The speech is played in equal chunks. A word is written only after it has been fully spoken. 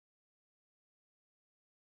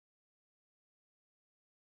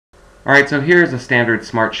Alright, so here's a standard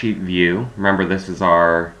Smartsheet view. Remember, this is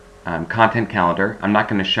our content calendar. I'm not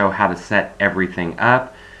going to show how to set everything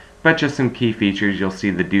up, but just some key features. You'll see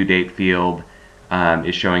the due date field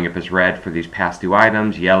is showing up as red for these past due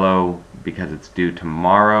items, yellow because it's due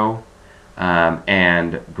tomorrow,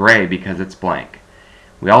 and gray because it's blank.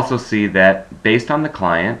 We also see that based on the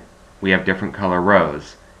client, we have different color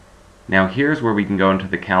rows. Now here's where we can go into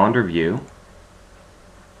the calendar view,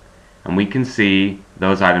 and we can see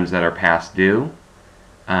those items that are past due.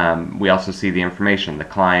 We also see the information, the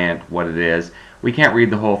client, what it is. We can't read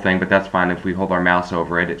the whole thing, but that's fine. If we hold our mouse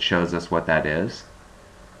over it, it shows us what that is.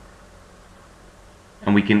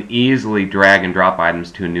 And we can easily drag and drop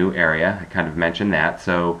items to a new area. I kind of mentioned that.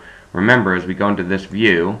 So remember, as we go into this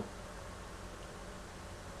view,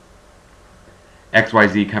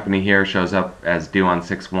 XYZ company here shows up as due on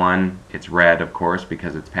 6/1. It's red, of course,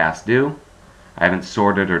 because it's past due. I haven't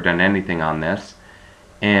sorted or done anything on this.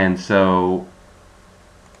 And so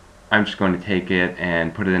I'm just going to take it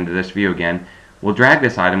and put it into this view again. We'll drag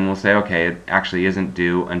this item and we'll say, okay, it actually isn't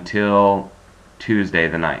due until Tuesday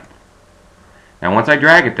the 9th. Now once I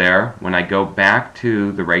drag it there, when I go back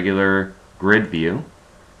to the regular grid view,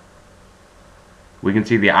 we can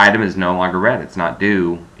see the item is no longer red. It's not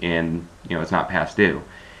due in, it's not past due.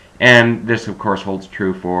 And this of course holds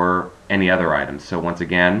true for any other items. So once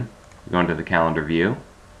again, go into the calendar view.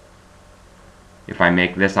 If I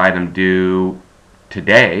make this item due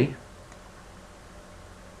today,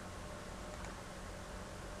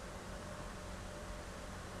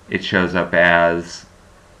 it shows up as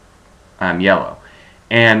yellow.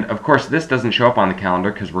 And of course this doesn't show up on the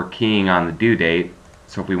calendar because we're keying on the due date.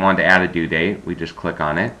 So if we wanted to add a due date, we just click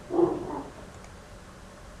on it.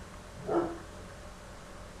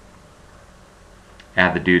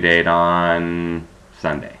 Add the due date on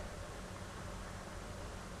Sunday.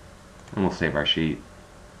 And we'll save our sheet.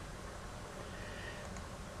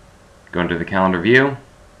 Go into the calendar view.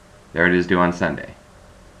 There it is, due on Sunday.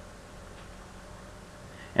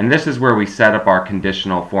 And this is where we set up our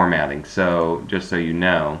conditional formatting. So just so you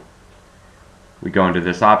know, we go into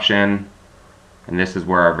this option, and this is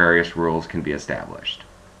where our various rules can be established.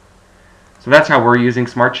 So that's how we're using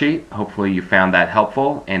Smartsheet. Hopefully you found that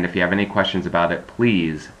helpful, and if you have any questions about it,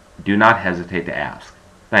 please do not hesitate to ask.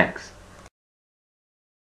 Thanks.